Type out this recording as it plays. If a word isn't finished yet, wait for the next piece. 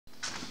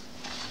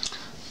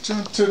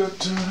Find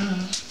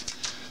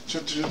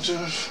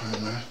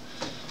my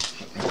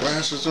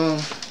glasses on.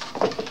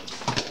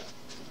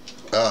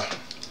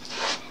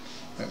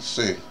 Let's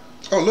see.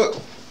 Oh, look.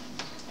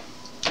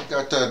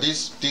 Got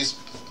these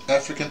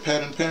African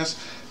pattern pants.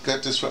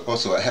 Got this.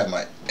 Also, I have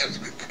my.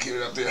 Get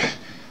it up there.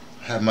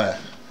 I have my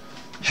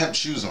hemp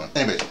shoes on.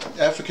 Anyway,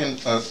 African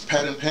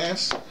pattern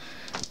pants.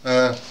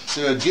 They're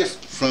a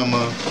gift from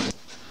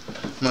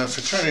my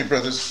fraternity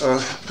brothers,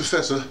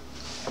 Professor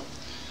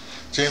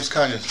James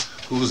Conyers,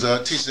 who's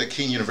teaches at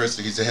Keene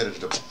University. He's the head of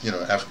the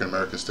African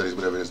American Studies,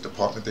 whatever it is,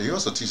 department there. He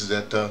also teaches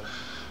at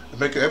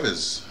Medgar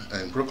Evers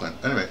in Brooklyn.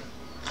 Anyway,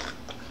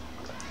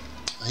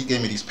 he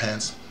gave me these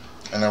pants,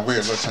 and I wear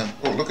it all the time.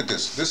 Oh, look at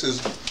this. This is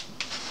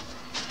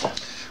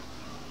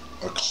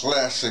a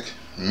classic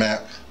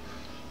map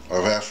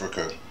of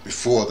Africa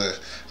before the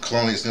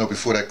colonies,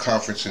 before that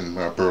conference in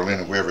Berlin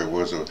or wherever it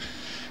was, or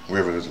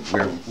wherever it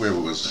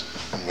was,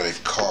 where they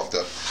carved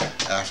up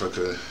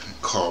Africa,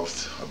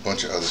 carved a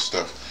bunch of other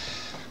stuff.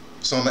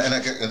 So, and I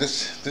got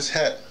this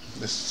hat,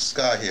 this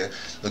sky here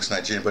looks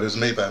Nigerian, but it was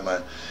made by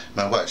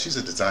my wife. She's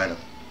a designer,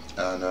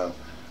 and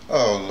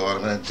oh Lord,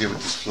 I'm gonna deal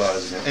with these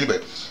flies again.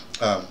 Anyway,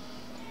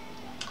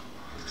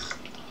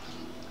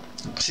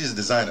 she's a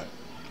designer,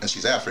 and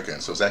she's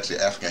African, so it's actually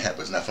an African hat,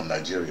 but it's not from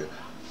Nigeria.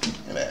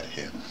 And add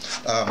here.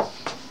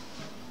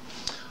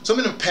 So I'm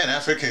in a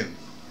Pan-African,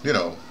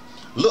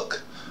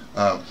 look.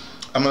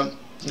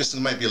 This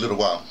might be a little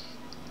while.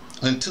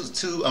 And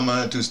I'm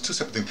gonna do two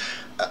separate things.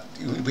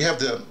 We have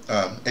the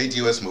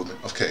ADOS movement.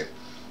 Okay.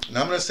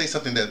 Now I'm gonna say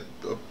something that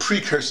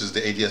precursors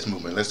the ADS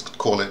movement. Let's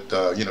call it,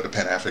 the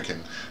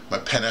my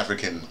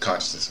Pan-African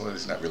consciousness. Well,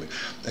 it's not really.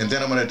 And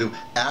then I'm gonna do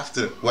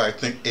after where I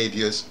think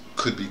ADS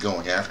could be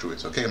going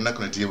afterwards. Okay. I'm not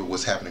gonna deal with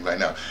what's happening right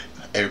now.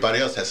 Everybody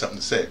else has something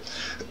to say.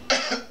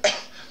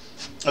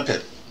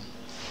 Okay,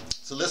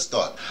 so let's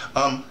start.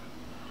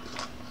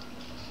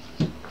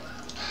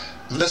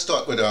 Let's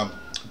start with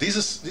these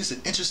are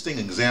interesting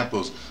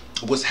examples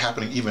of what's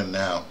happening even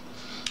now.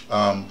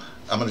 I'm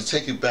going to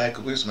take you back.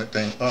 Where's my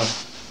thing?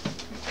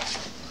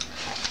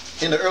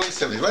 In the early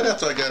 70s, right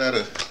after I got out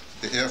of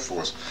the Air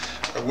Force,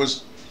 I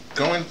was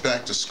going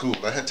back to school.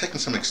 I had taken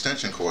some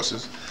extension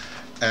courses,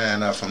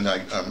 and from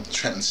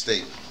Trenton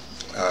State.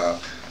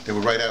 They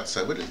were right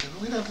outside. Where did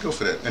I go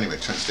for that? Anyway,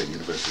 Trenton State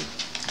University,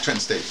 Trenton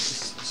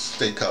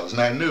State College.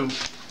 And I knew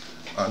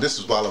this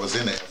was while I was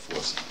in the Air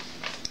Force.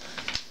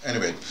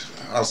 Anyway,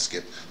 I'll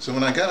skip. So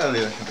when I got out of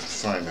there, I had to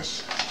find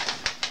this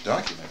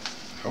document.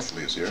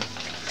 Hopefully it's here.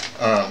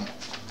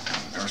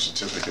 Our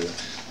certificate.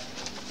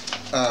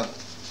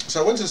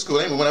 So I went to school.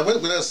 Anyway, when I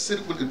was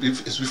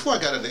it's before I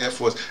got out of the Air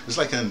Force. It was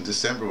like in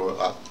December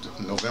or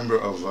November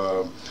of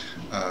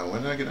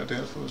when did I get out of the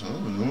Air Force?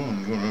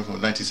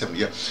 1970.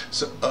 Yeah.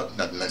 So not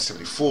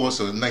 1974.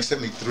 So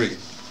 1973.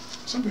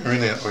 Somewhere in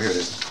there. Oh, here it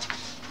is.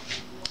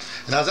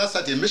 And I was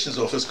outside the admissions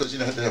office because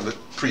I had to have a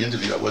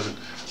pre-interview. I wasn't.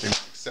 They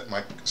accept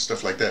my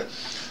stuff like that.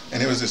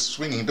 And there was this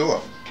swinging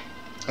door,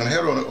 and I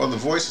heard all the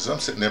voices. I'm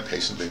sitting there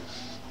patiently.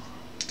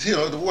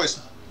 The voice,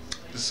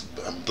 this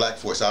black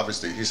voice,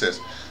 obviously. He says,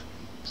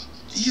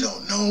 you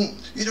don't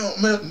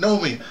know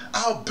me.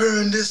 I'll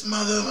burn this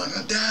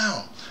motherfucker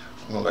down.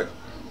 I'm like,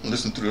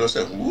 listen through the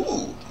door, I said,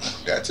 ooh,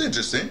 that's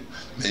interesting.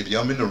 Maybe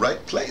I'm in the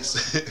right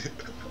place.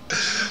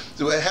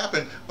 So what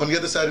happened on the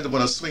other side of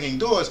one of the swinging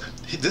doors,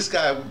 this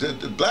guy,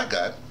 the black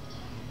guy,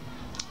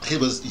 he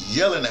was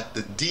yelling at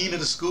the dean of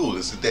the school.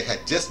 They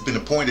had just been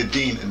appointed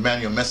dean,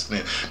 Emmanuel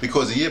Mescalin,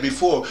 because the year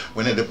before,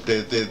 when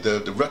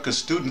the Rutgers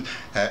student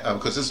had,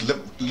 because this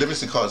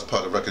Livingston College is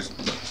part of Rutgers.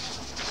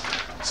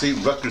 See,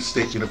 Rutgers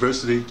State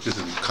University. This is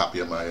a copy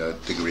of my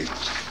degree.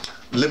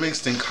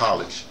 Livingston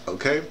College.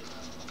 Okay,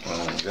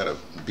 got a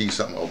B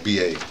something or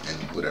BA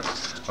and whatever.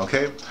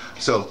 Okay,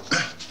 so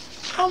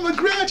I'm a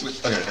graduate.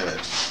 Okay.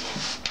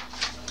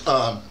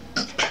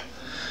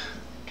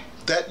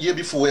 That year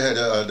before, we had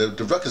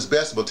the Rutgers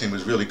basketball team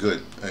was really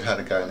good. They had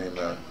a guy named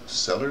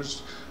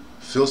Sellers,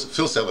 Phil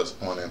Sellers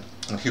on it.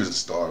 He was a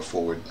star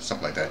forward,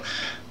 something like that.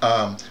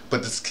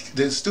 But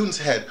the students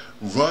had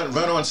run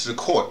onto the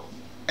court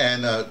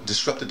and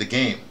disrupted the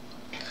game.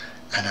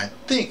 And I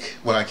think,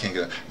 well, I can't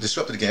get it,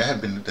 disrupted the game. I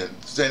hadn't been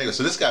anyway.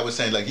 So this guy was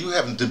saying, like, you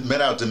haven't met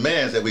our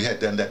demands that we had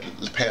done that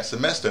past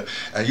semester,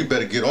 and you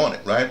better get on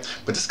it, right?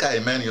 But this guy,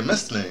 Emmanuel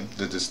Mescalin,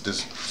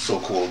 this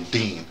so-called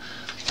dean,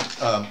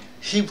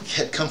 he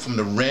had come from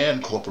the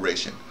Rand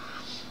Corporation.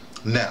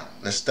 Now,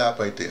 let's stop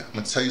right there. I'm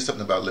going to tell you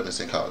something about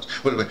Livingston College.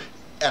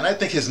 And I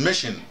think his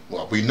mission,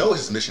 well, we know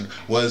his mission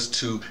was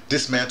to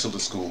dismantle the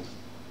school.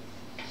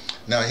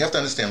 Now, you have to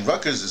understand,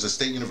 Rutgers is a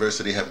state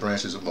university, have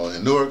branches in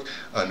Newark,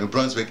 New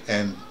Brunswick,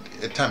 and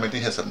at the time I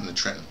think it had something in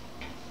Trenton.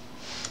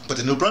 But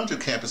the New Brunswick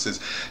campuses,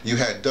 you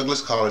had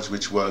Douglas College,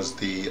 which was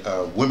the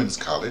women's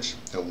college,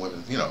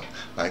 women,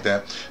 like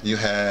that. You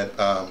had,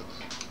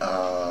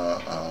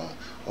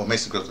 or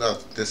Mason Grove.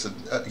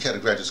 You had a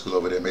graduate school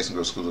over there, Mason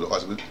Grove School of the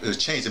Arts. It was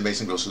changed to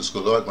Mason Grove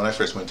School of the Arts. When I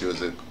first went to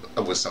it,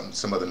 was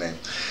some other name.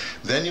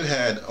 Then you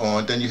had over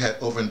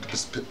in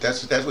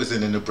that was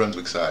in the New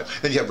Brunswick side.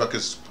 Then you had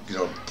Rutgers,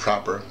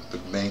 proper, the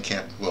main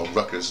camp,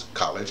 Rutgers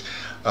College.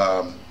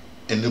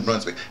 In New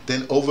Brunswick.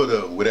 Then over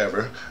the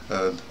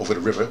over the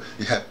river,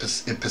 you had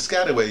in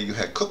Piscataway, you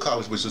had Cook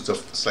College, which was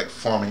it's like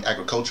farming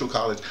agricultural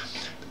college.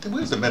 Then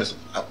where's the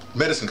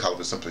medicine college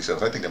or someplace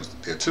else? I think that was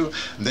there too.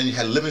 And then you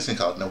had Livingston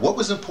College. Now, what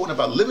was important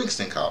about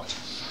Livingston College?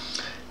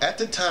 At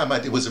the time,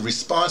 it was a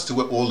response to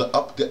what all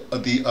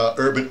the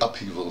urban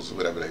upheavals, or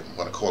whatever they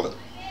want to call it.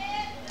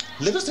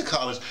 Livingston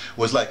College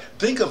was like,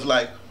 think of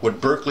like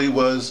what Berkeley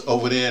was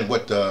over there, and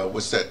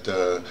what's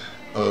that?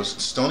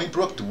 Stony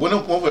Brook,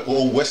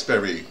 or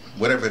Westbury,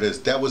 whatever it is.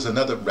 That was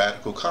another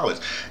radical college,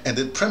 and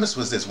the premise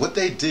was this: what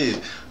they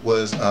did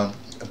was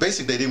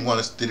basically they didn't want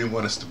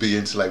us to be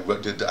into like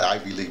the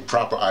Ivy League,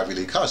 proper Ivy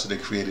League college. So they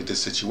created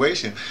this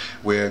situation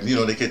where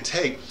they could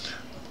take.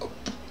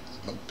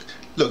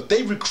 Look,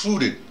 they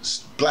recruited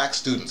black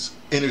students,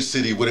 inner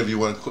city, whatever you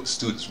want to call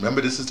students.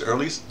 Remember, this is the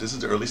early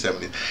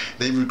 70s.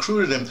 They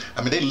recruited them.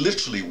 I mean, they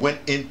literally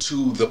went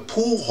into the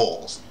pool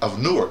halls of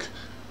Newark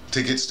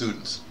to get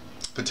students.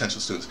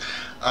 Potential students.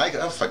 I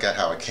forgot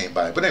how I came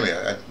by it, but anyway,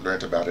 I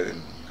learned about it,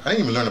 and I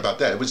didn't even learn about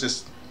that. It was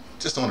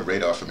just on the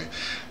radar for me,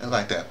 and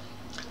like that.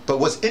 But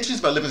what's interesting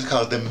about Livingston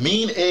College, the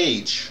mean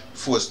age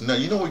for us now,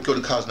 when we go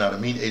to college now, the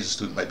mean age of the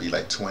student might be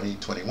like 20,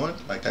 21,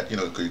 like that. You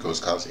go to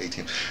college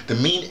 18. The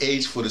mean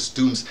age for the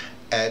students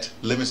at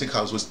Livingston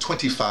College was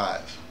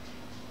 25.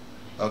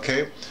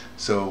 Okay,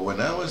 so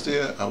when I was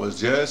there, I was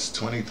just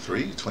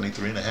 23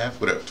 and a half,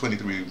 whatever,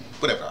 23,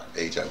 whatever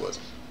age I was.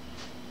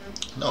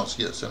 No,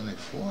 yeah,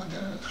 74.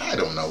 I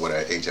don't know what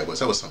age I was.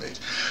 That was some age.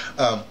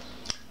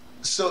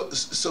 So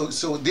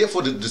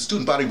therefore, the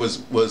student body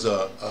was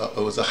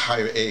a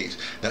higher age.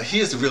 Now,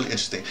 here's the really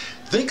interesting.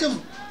 Think of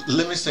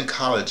Livingston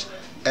College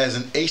as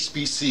an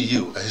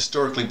HBCU, a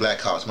historically black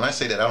college. When I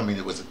say that, I don't mean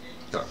it was.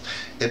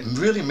 It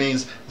really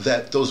means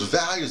that those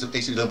values of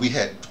HBCU. We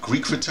had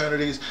Greek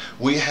fraternities.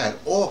 We had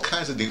all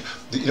kinds of things.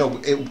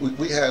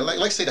 We had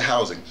like say the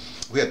housing.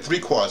 We had 3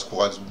 quads: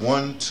 quads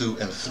 1, 2,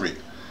 and 3.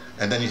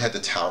 And then you had the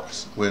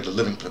towers, where the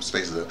living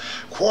spaces are.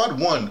 Quad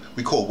 1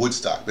 we call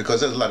Woodstock, because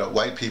there's a lot of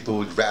white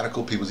people,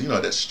 radical people, the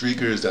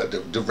streakers,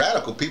 the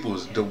radical people,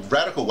 the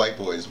radical white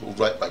boys,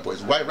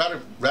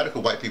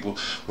 radical white people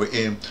were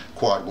in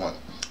Quad 1.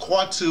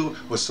 Quad 2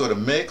 was sort of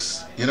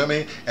mixed, you know what I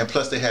mean? And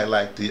plus they had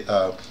like the,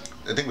 I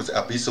think it was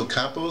Albizu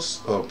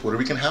Campos, or Puerto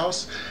Rican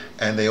house,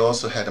 and they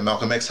also had the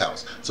Malcolm X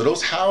house. So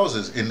those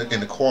houses in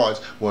the quads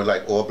were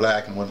like all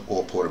black and one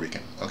all Puerto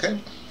Rican, okay?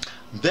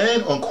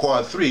 Then on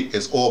Quad 3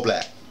 is all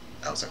black.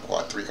 I was in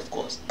Quad 3, of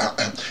course.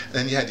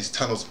 Then you had these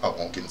tunnels. I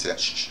won't get into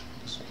that. Shh.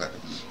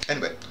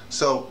 Anyway,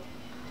 so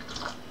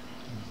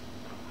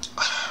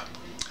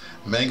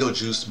mango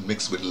juice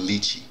mixed with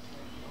lychee.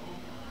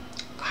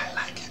 I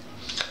like it.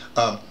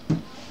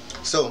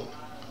 So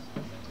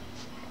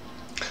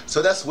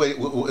that's the way it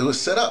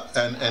was set up,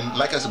 and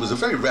like I said, it was a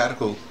very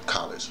radical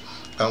college.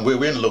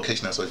 We're in the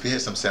location now, so if you hear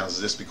some sounds,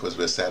 it's just because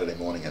we're Saturday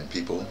morning and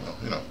people,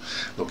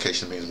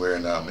 location means we're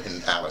in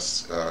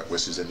Alice,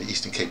 which is in the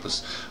Eastern Cape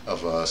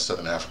of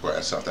Southern Africa,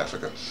 or South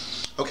Africa.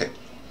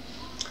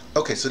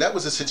 Okay, so that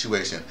was the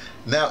situation.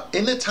 Now,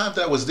 in the time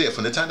that I was there,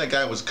 from the time that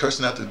guy was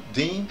cursing out the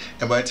dean,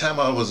 and by the time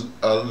I was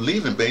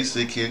leaving,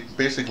 basically,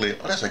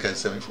 oh, that's like I got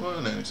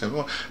 74,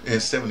 71, in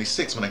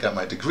 76 when I got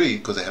my degree,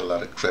 because I had a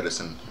lot of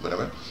credits and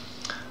whatever.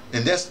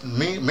 And that's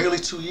merely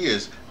 2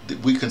 years.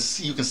 You can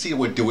see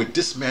where they were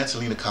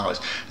dismantling the college.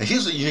 And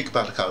here's what's unique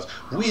about the college.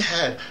 We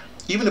had,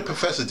 even the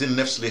professors didn't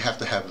necessarily have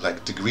to have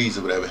like degrees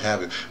or whatever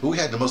have it, but we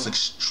had the most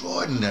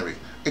extraordinary,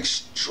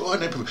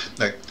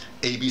 like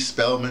A.B.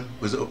 Spellman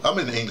was. I'm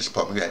in the English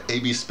department. We had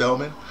A.B.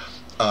 Spellman,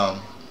 the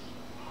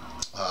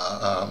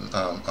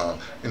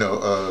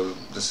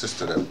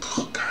sister that,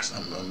 gosh,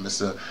 I'm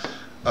Mr.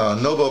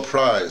 Nobel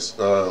Prize.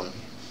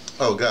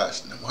 Oh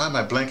gosh, why am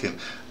I blanking?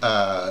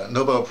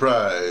 Nobel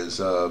Prize,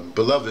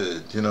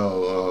 beloved,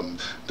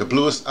 the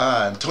bluest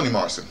eye, Toni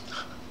Morrison.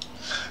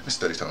 I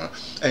studied Toni,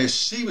 and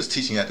she was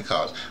teaching at the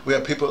college. We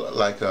had people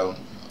like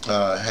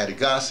Hattie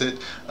Gossett in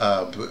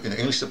the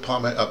English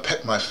department.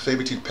 My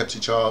favorite teacher, Pepsi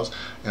Charles.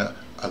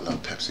 I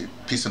love Pepsi.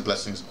 Peace and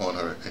blessings on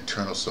her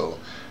eternal soul.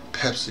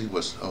 Pepsi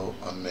was so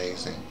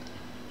amazing.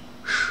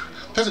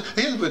 Pepsi,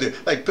 here's what it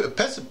is. Like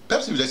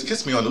Pepsi would just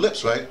kiss me on the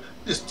lips, right?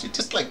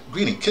 Just like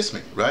greeting, kiss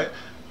me, right?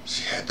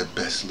 She had the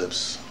best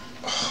lips.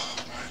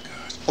 Oh my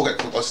gosh.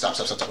 Okay, oh, stop.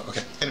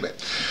 Okay, anyway.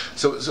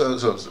 So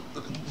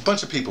a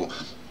bunch of people.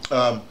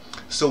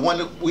 So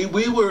when we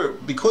were,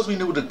 because we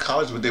knew the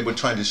college, they were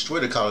trying to destroy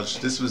the college.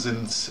 This was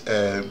in,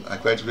 I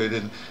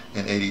graduated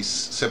in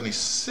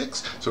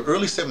 76. So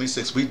early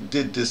 76, we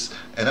did this,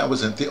 and I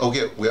was in,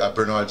 we are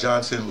Bernard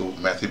Johnson,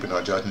 Matthew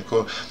Bernard Johnson,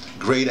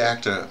 great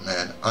actor,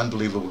 man,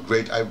 unbelievable,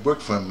 great. I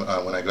worked for him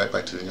when I got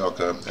back to New York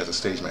as a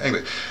stage man.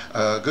 Anyway,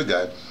 good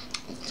guy.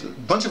 a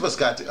bunch of us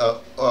got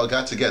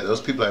together.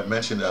 Those people I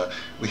mentioned.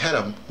 We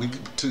had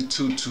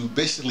to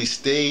basically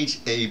stage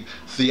a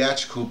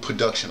theatrical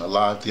production, a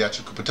live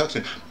theatrical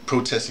production,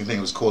 protesting thing.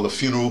 It was called A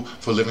Funeral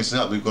for Livingston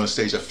House. We were going to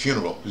stage a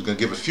funeral. We were going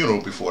to give a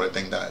funeral before that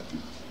thing died.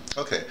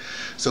 Okay,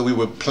 so we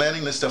were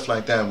planning this stuff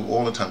like that. We were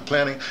all the time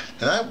planning,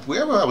 and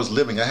wherever I was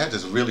living, I had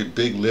this really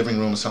big living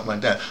room or something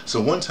like that.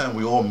 So one time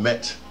we all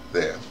met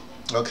there.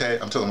 Okay,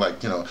 I'm talking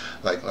like, you know,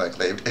 like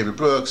Avery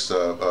Brooks,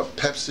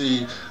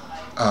 Pepsi,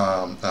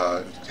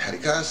 Hattie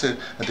Gossett,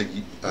 I think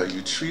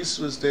Utrice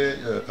was there,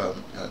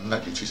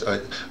 not Utrice,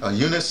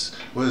 Eunice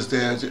was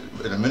there,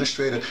 an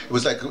administrator. It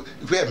was like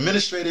we had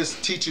administrators,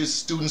 teachers,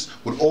 students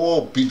would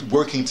all be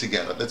working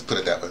together. Let's put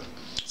it that way.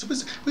 So we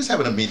was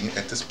having a meeting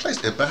at this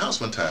place, at my house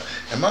one time,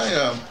 and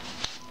my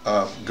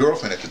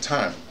girlfriend at the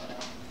time,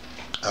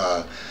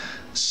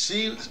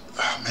 she's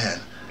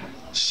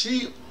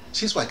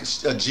like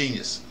a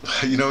genius,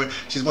 you know.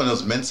 She's one of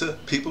those Mensa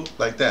people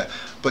like that.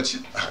 But she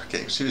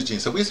was a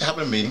genius. So we was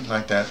having a meeting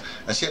like that,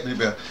 and she happened to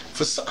be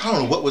I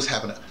don't know what was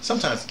happening.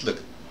 Sometimes, look,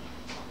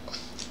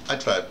 I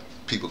drive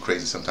people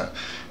crazy sometimes.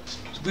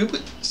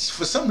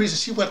 For some reason,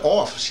 she went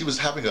off. She was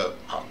having a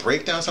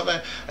breakdown, something,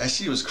 and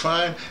she was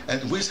crying.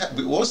 And we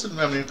also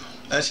remember,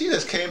 and she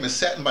just came and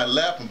sat in my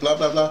lap and blah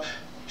blah blah.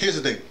 Here's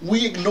the thing: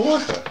 we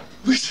ignored her.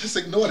 We just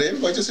ignored her.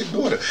 Everybody just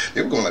ignored her.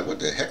 They were going like, "What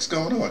the heck's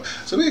going on?"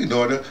 So we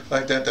ignored her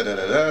like that.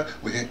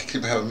 We had to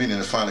keep having a meeting,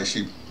 and finally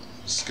she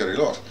scurried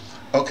off.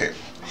 Okay,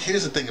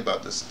 here's the thing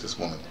about this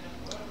woman.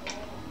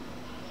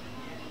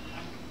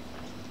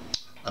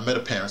 I met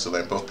her parents, so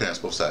like both parents,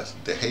 both sides.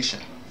 They're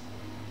Haitian.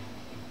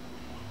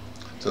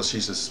 So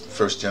she's this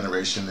first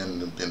generation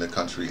in the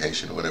country,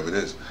 Haitian or whatever it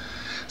is.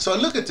 So I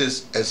look at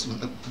this as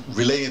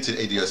relating to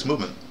the ADOS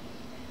movement,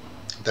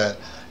 that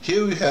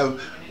here we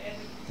have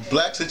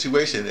black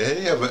situation, and here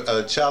you have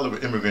a child of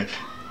an immigrant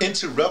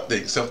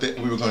interrupting something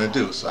we were going to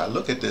do. So I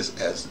look at this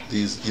as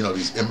these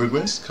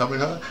immigrants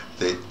coming on,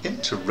 they're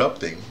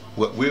interrupting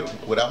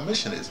what our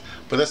mission is.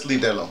 But let's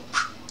leave that alone.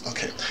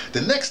 Okay.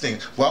 The next thing,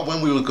 when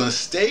we were going to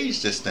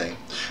stage this thing,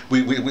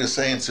 we were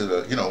saying to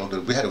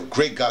the, we had a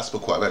great gospel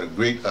choir. We had a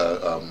great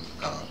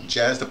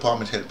jazz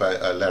department headed by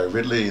Larry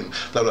Ridley and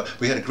blah blah.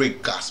 We had a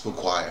great gospel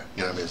choir.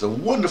 You know what I mean? It's a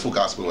wonderful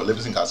gospel choir,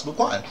 Livingston Gospel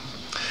Choir.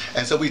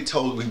 And so we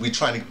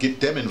trying to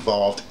get them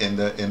involved in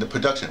the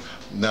production.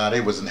 Nah,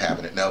 they wasn't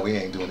having it. No, we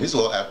ain't doing it. These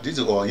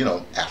are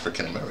all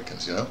African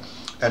Americans,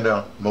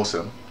 and most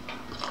of them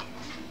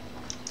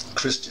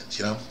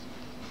Christians,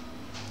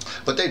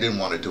 but they didn't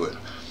want to do it.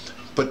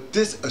 But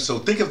so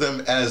think of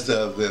them as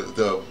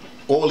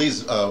all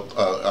these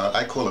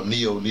I call them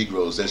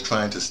neo-Negroes that's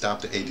trying to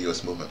stop the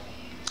ADOS movement.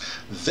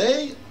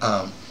 They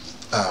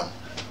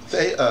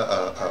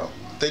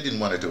didn't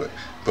want to do it.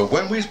 But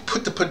when we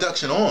put the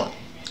production on,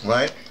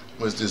 right,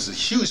 was this a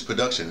huge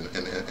production,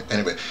 and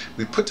anyway,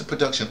 we put the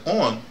production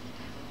on,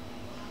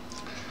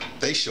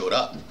 they showed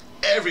up.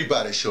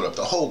 Everybody showed up,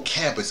 the whole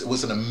campus. It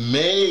was an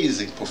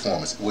amazing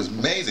performance. It was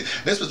amazing.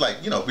 This was like,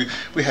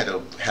 we had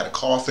a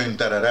coffin, we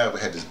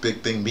had this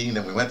big thing meeting,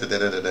 and we went to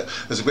It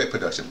was a great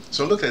production.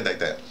 So look at it like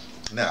that.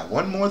 Now,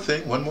 one more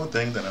thing,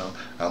 then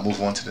I'll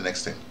move on to the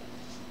next thing.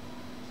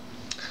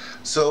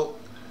 So,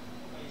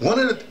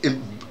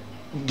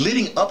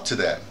 leading up to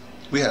that,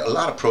 we had a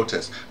lot of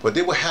protests, but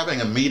they were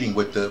having a meeting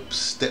with the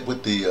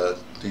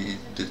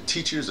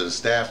teachers or the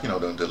staff,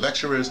 the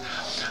lecturers,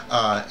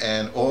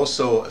 and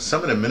also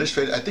some of the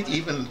administrators. I think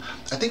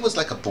it was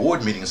like a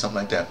board meeting or something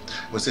like that.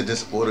 It was in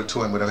this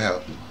auditorium, whatever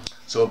hell.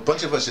 So a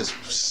bunch of us just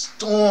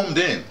stormed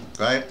in,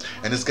 right?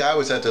 And this guy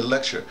was at the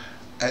lecture,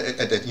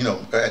 at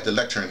the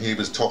lecture, and he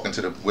was talking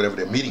to whatever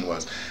their meeting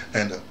was,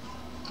 and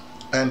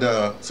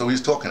so he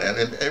was talking, and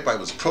everybody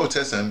was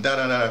protesting, and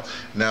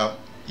Now,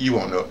 you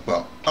won't know.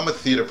 Well, I'm a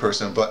theater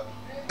person, but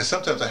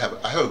sometimes I have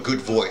a good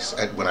voice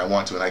when I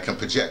want to, and I can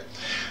project.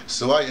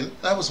 So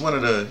I was one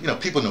of the,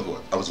 people know who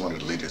I was one of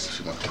the leaders, if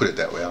you want to put it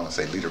that way. I don't want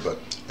to say leader, but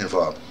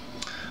involved.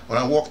 When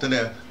I walked in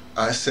there,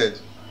 I said,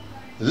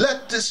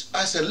 let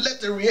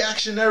the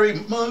reactionary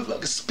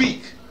motherfucker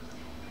speak.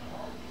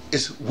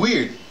 It's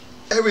weird.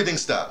 Everything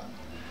stopped,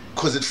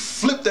 because it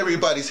flipped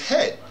everybody's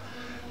head.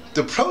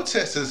 The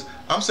protesters,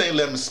 I'm saying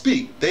let them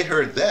speak. They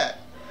heard that.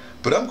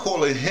 But I'm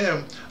calling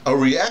him a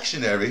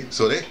reactionary,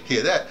 so they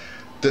hear that.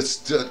 The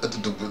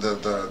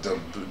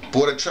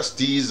board of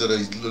trustees or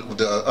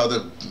the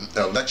other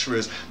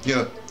lecturers,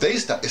 they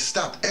stopped. It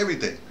stopped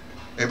everything.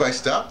 Everybody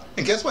stopped,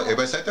 and guess what?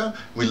 Everybody sat down.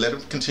 We let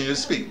them continue to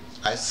speak.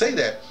 I say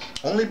that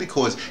only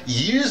because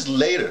years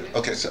later.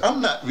 Okay, so I'm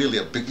not really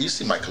a big. You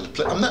see my clip.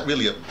 I'm not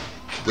really a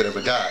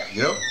whatever guy,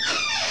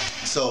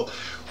 So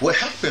what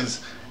happens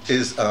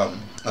is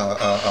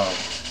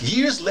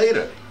years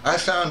later, I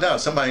found out.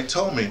 Somebody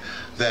told me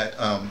that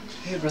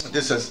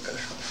this is,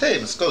 hey,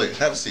 Miss Scully,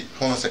 have a seat.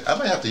 Hold on a second. I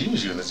might have to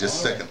use you in just a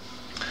second.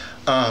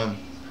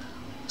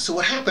 So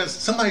what happens,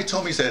 somebody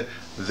told me, said,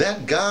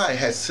 that guy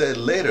had said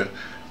later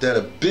that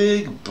a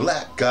big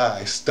black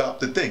guy stopped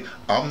the thing.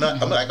 I'm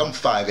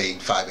 5'8",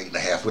 5'8 and a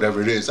half,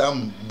 whatever it is.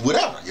 I'm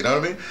whatever, you know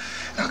what I mean?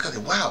 And Okay,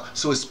 wow,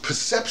 so it's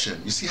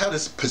perception. You see how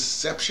this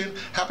perception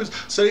happens?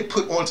 So they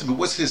put on to me,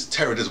 what's his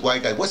terror, this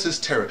white guy? What's his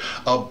terror?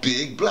 A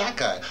big black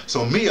guy.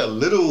 So me, a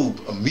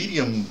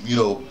medium,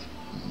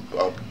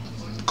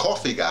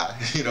 coffee guy,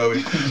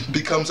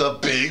 becomes a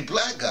big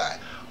black guy.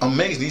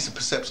 Amazing, these are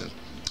perception.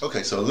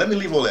 Okay, so let me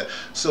leave all that.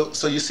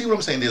 So you see what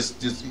I'm saying?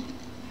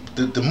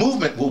 The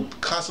movement will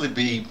constantly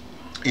be,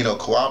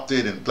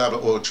 co-opted and blah, blah,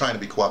 or trying to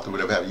be co-opted,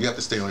 whatever have you. You have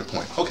to stay on your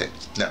point. Okay,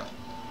 now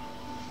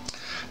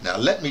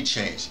let me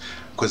change.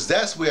 Because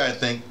that's where I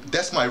think,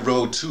 that's my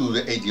road to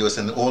the ADOS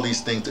and all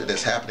these things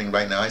that's happening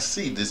right now. I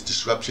see these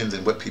disruptions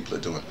and what people are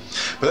doing.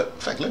 But in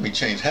fact, let me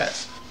change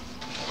hats.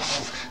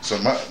 So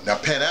now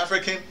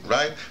Pan-African,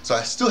 right? So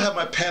I still have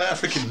my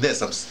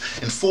Pan-Africanness. I'm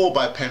informed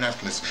by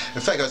Pan-Africanness.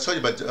 In fact, I told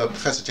you about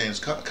Professor James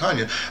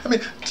Kanye. I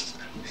mean,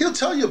 he'll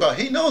tell you about,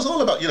 he knows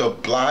all about,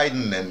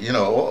 Blyden and,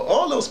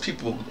 all those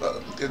people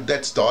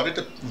that started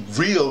the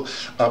real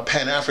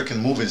Pan-African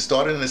movement,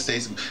 started in the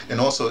States, and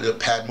also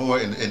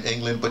Padmore in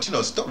England, but,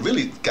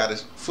 really got a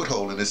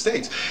foothold in the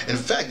States. In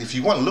fact, if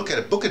you want to look at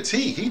it, Booker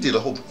T, he did a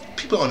whole,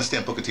 people don't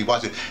understand Booker T,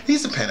 watch it,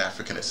 he's a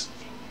Pan-Africanist,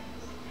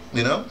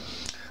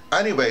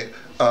 Anyway,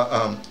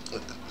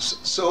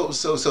 so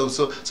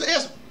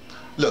ask,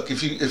 look,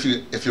 if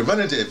you run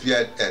into, if you're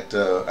at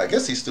I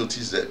guess he still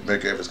teaches at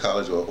Medgar Evers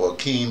College or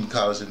Keene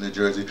College in New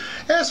Jersey,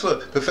 ask for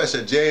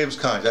Professor James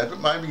Kanye.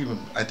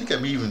 I think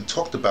I even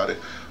talked about it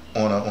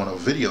on a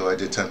video I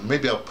did.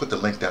 Maybe I'll put the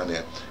link down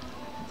there.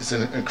 It's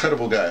an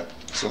incredible guy.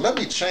 So let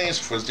me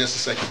change for just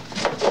a second.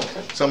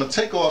 So I'm gonna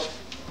take off,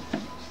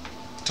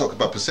 talk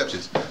about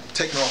perceptions,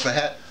 taking off my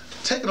hat,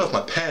 taking off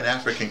my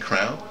Pan-African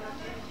crown,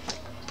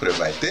 put it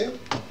right there.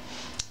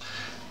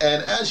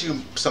 And as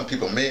some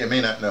people may or may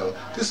not know,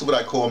 this is what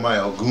I call my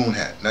Ogun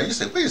hat. Now you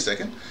say, wait a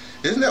second,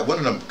 isn't that one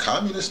of them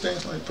communist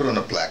things? Let me put it on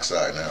the black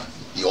side now.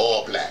 You're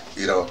all black,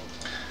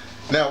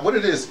 Now what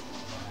it is,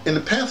 in the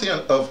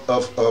pantheon of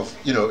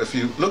if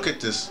you look at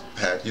this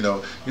hat,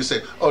 you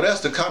say, oh,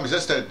 that's the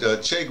communist, that's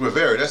that Che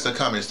Guevara, that's the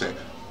communist thing.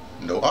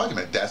 No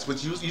argument, that's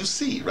what you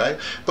see, right?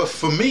 But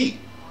for me,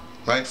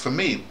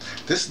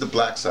 this is the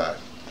black side.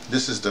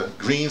 This is the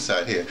green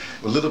side here,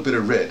 a little bit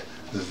of red.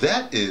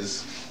 That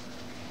is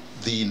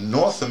the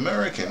North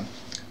American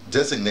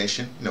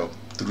designation,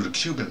 through the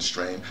Cuban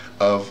strain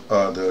of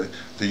the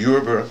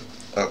Yoruba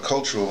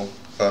cultural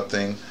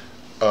thing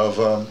of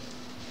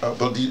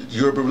the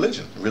Yoruba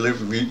religion,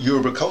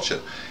 Yoruba culture.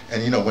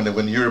 And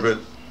when Yoruba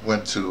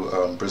went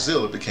to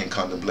Brazil, it became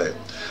candomblé.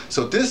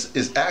 So this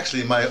is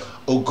actually my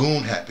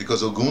Ogun hat,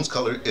 because Ogun's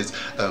color is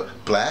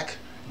black,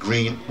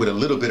 green with a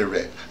little bit of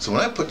red. So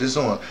when I put this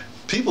on,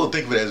 people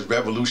think of it as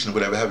revolution or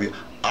whatever have you.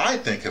 I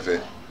think of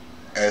it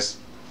as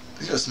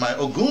just my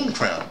Ogun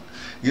crown.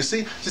 You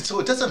see? So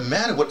it doesn't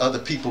matter what other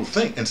people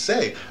think and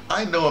say.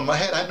 I know in my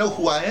head, I know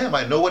who I am,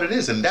 I know what it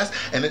is, and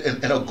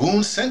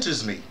Ogun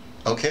centers me.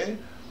 Okay?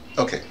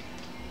 Okay.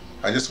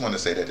 I just want to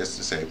say that just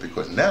to say it,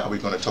 because now we're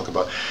going to talk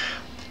about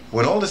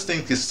when all this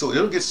thing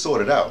it'll get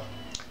sorted out.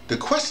 The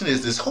question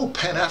is, this whole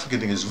Pan-African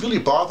thing is really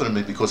bothering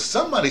me, because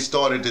somebody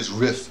started this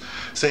riff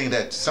saying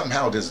that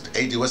somehow this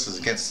ADOS is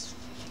against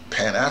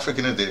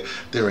Pan-African, and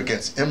they're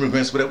against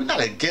immigrants, whatever. We're not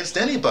against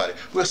anybody.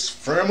 We're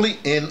firmly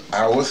in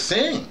our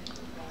thing.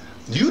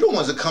 You the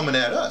ones are coming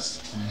at us.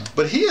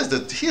 But here's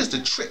the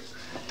trick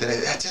that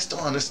I just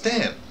don't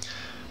understand.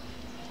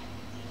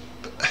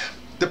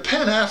 The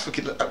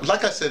Pan-African,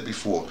 like I said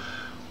before,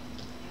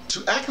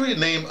 to accurately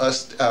name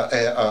us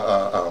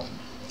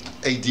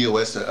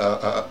ADOS,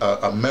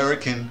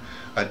 American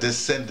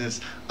descendants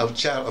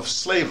of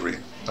slavery,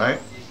 right?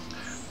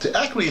 To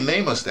accurately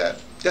name us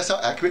that's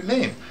our accurate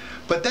name.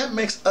 But that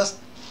makes us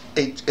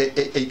a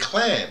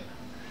clan,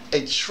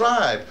 a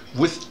tribe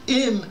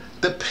within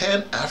the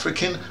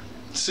Pan-African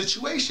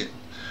situation.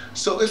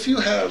 So if you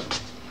have,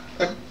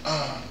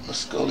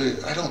 let's go there,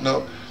 I don't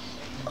know,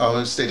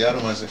 let's say the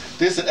other one.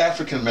 There's an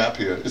African map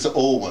here, it's an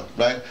old one,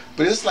 right?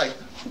 But it's like,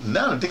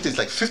 now I think there's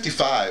like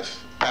 55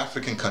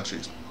 African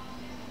countries.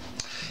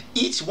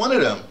 Each one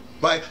of them,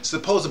 right,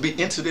 supposed to be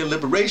into their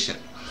liberation.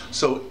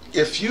 So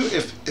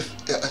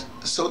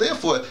so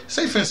therefore,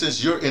 say for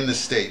instance you're in the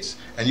States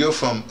and you're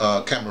from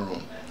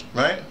Cameroon,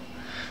 right?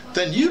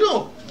 Then you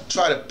don't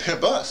try to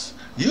pimp us.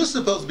 You're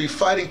supposed to be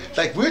fighting,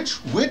 like we're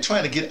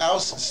trying to get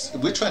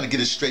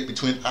it straight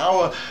between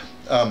our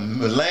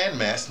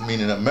landmass,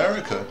 meaning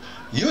America.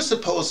 You're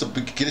supposed to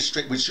get it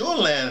straight with your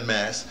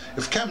landmass.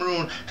 If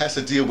Cameroon has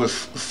to deal with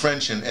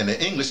French and the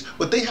English,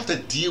 well, they have to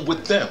deal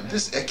with them.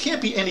 It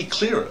can't be any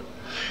clearer.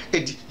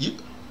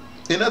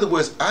 In other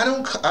words, I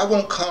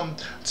won't come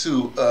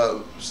to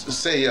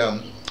say I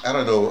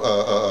don't know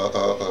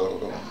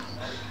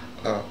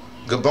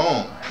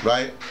Gabon,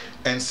 right,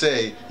 and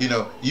say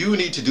you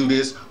need to do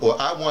this, or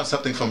I want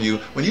something from you,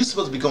 when you're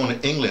supposed to be going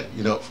to England,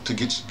 to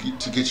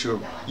get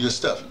your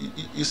stuff.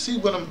 You see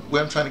where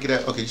I'm trying to get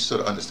at? Okay, you sort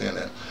of understand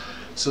that.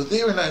 So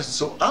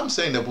so I'm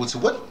saying that. So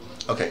what?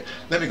 Okay,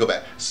 let me go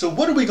back. So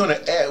what are we going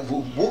to add?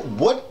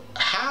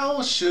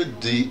 How should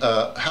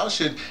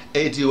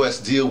ADOS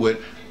deal with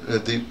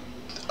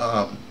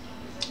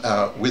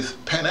with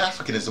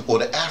Pan-Africanism or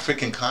the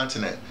African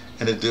continent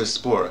and the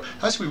diaspora.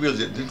 How should we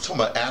really, I'm talking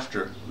about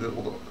after,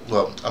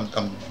 well,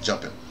 I'm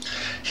jumping.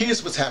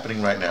 Here's what's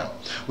happening right now.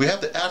 We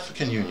have the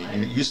African Union,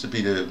 and it used to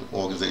be the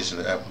organization,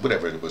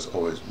 whatever it was,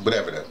 always,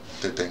 whatever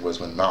the thing was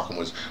when Malcolm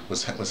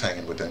was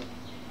hanging with them.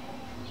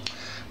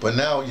 But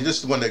now, this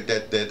is the one that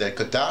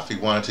Gaddafi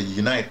wanted to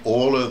unite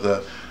all of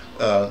the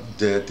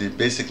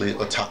basically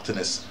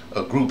autochthonous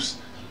groups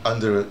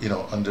under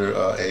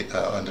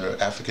under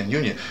African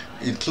Union,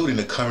 including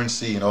the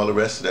currency and all the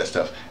rest of that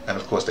stuff. And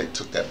of course, they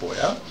took that boy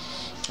out.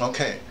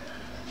 Okay,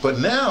 but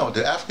now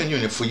the African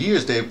Union, for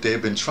years,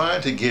 they've been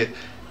trying to get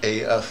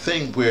a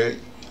thing where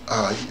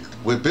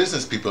with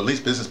business people, at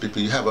least business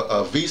people, you have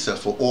a visa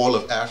for all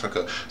of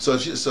Africa. So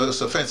if so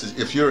for instance,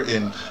 if you're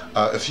in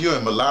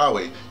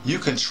Malawi, you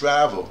can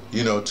travel,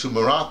 to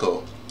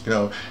Morocco,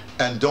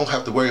 and don't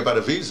have to worry about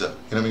a visa.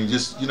 I mean, you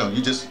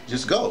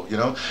just go,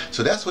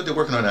 So that's what they're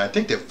working on. And I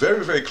think they're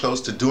very, very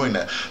close to doing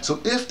that. So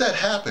if that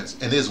happens,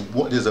 and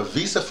there's a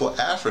visa for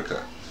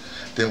Africa,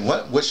 then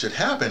what should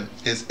happen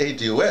is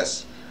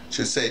ADOS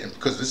should say,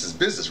 because this is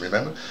business,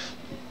 remember?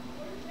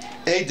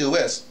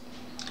 ADOS,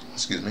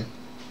 excuse me,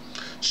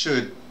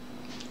 should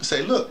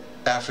say, look,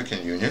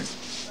 African Union,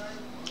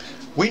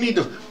 we need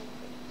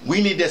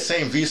that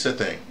same visa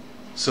thing.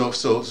 So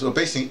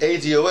basically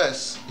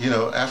ADOS,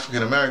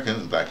 African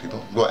Americans, black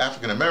people, well,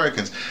 African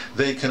Americans,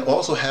 they can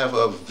also have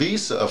a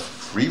visa, a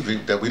free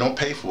visa that we don't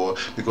pay for,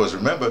 because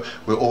remember,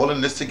 we're all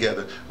in this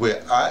together,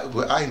 where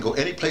I can go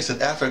any place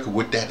in Africa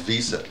with that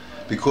visa.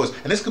 Because,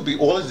 and this could be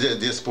all of the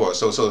diaspora.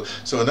 So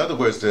in other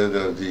words,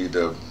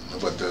 the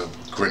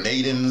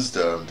Grenadans,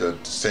 the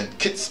St.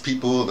 Kitts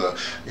people,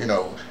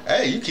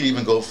 hey, you can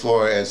even go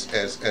far as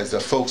the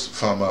folks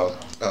from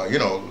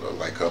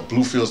like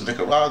Bluefields,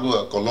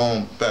 Nicaragua,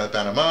 Colón,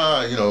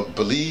 Panama,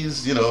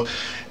 Belize,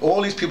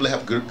 all these people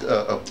have good,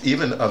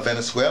 even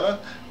Venezuela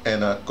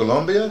and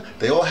Colombia,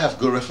 they all have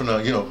good,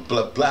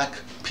 black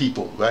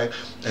people, right?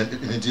 And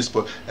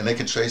they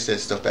can trace that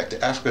stuff back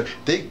to Africa.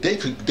 They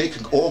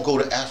could all go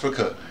to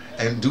Africa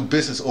and do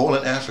business all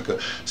in Africa.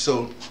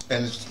 So,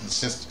 and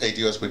since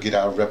ADOS would get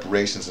our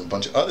reparations and a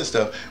bunch of other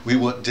stuff, we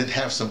did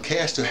have some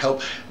cash to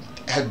help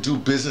do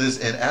business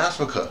in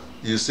Africa.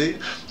 You see?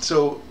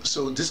 So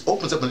this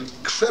opens up an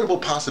incredible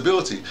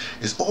possibility.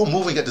 It's all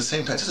moving at the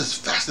same time. This is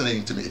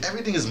fascinating to me.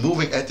 Everything is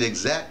moving at the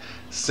exact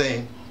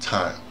same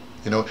time.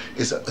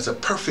 It's a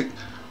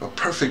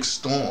perfect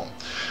storm.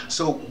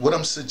 So what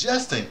I'm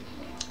suggesting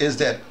is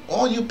that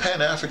all you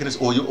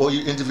Pan-Africanists or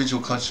you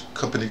individual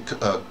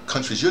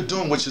countries, you're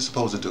doing what you're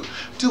supposed to do.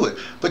 Do it,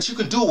 but you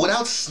can do it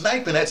without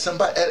sniping at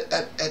somebody,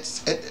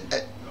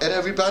 at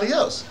everybody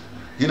else.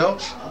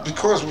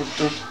 Because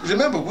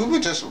remember, we were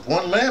just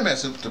one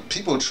landmass. The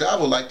people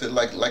travel like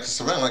a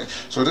savannah.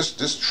 So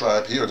this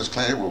tribe here, this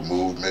clan here, will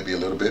move maybe a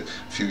little bit.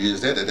 A few years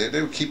there,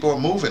 they would keep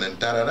on moving and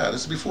da.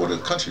 This is before the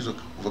countries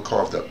were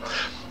carved up.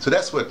 So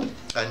that's what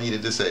I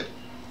needed to say.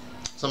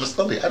 So I'm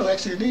slowly. I don't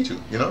actually need you.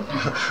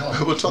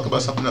 We'll talk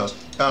about something else.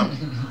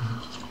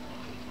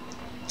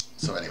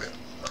 So anyway,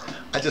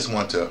 I just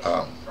want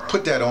to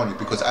put that on you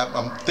because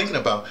I'm thinking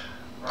about.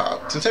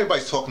 Since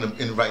everybody's talking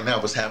right now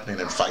what's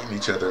happening and fighting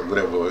each other and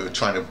whatever,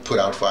 trying to put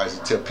out fires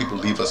and tell people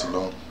leave us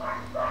alone,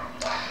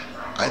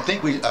 I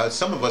think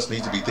some of us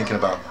need to be thinking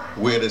about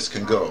where this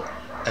can go.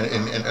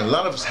 And a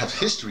lot of us have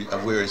history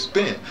of where it's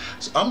been.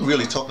 So I'm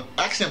really talking,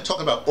 actually I'm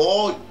talking about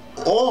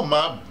all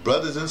my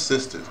brothers and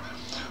sisters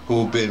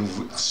who've been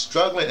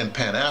struggling in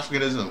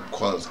Pan-Africanism,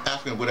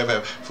 African,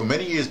 whatever, for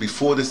many years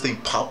before this thing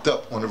popped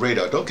up on the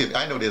radar.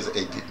 I know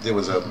there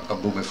was a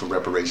movement for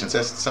reparations.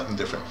 That's something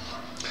different.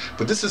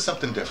 But this is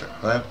something different,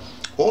 right?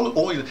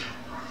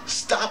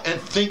 Stop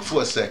and think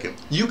for a second.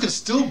 You can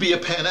still be a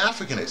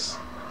Pan-Africanist.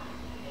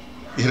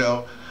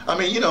 I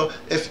mean,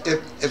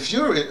 if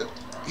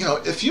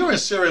you're in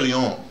Sierra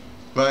Leone,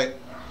 right,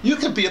 you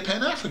could be a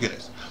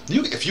Pan-Africanist.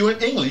 If you're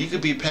in England, you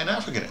could be a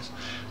Pan-Africanist.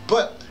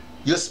 But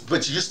you're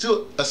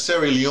still a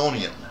Sierra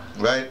Leonean,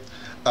 right?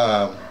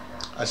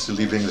 I should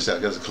leave English out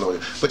because of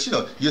colonial. But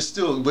you're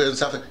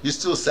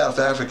still South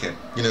African.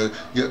 You're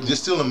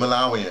still a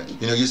Malawian.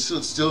 You're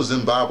still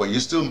Zimbabwe.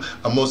 You're still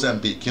a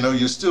Mozambique.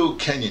 You're still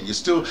Kenyan. You're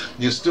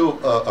still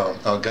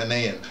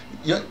Ghanaian.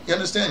 You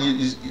understand?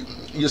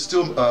 You're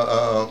still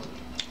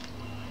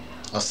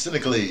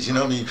Senegalese. You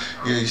know what I mean?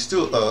 You're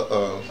still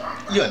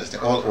you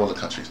understand all the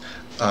countries.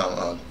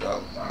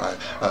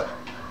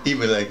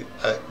 Even like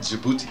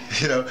Djibouti.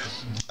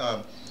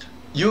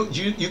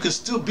 You can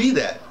still be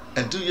that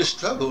and do your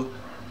struggle.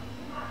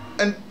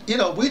 And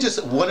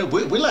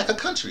we're like a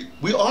country.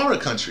 We are a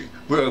country.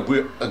 We're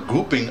a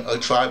grouping, a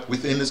tribe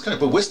within this country,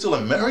 but we're still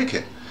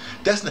American.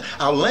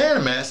 Our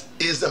landmass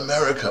is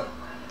America.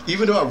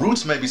 Even though our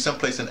roots may be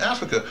someplace in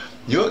Africa,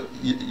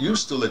 you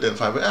still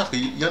identify with Africa.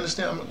 You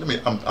understand?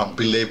 I'm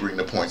belaboring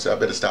the point, so I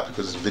better stop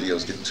because this video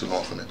is getting too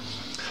long for me.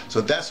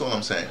 So that's all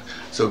I'm saying.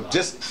 So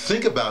just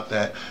think about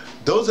that.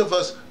 Those of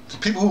us the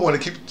people who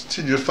want to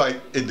continue to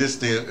fight in this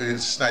thing,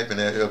 sniping,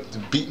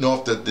 beating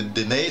off the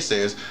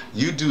naysayers,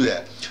 you do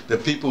that. The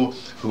people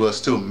who are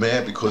still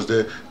mad because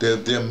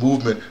their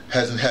movement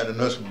hasn't had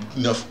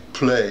enough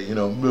play, you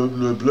know, blah,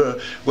 blah, blah.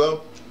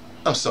 Well,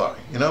 I'm sorry,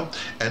 you know.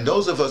 And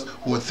those of us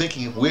who are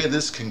thinking where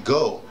this can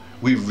go,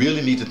 we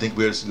really need to think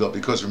where this can go,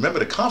 because remember,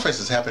 the conference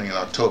is happening in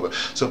October.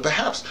 So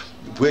perhaps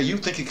where you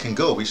think it can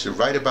go, we should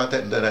write about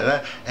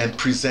that and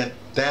present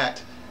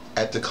that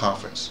at the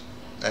conference.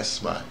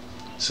 That's my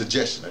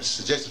suggestion. That's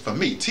a suggestion from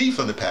me, T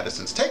from the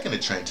Pattersons, taking the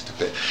train to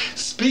Tibet,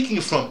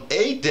 speaking from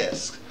a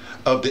desk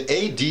of the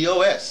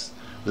ADOS,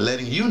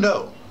 letting you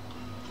know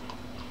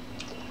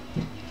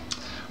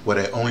what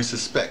I only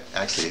suspect.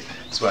 Actually,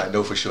 that's what I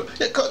know for sure.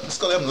 Yeah, let's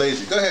go. I'm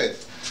lazy. Go ahead.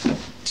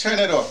 Turn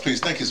that off, please.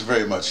 Thank you so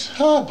very much.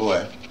 Oh,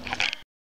 boy.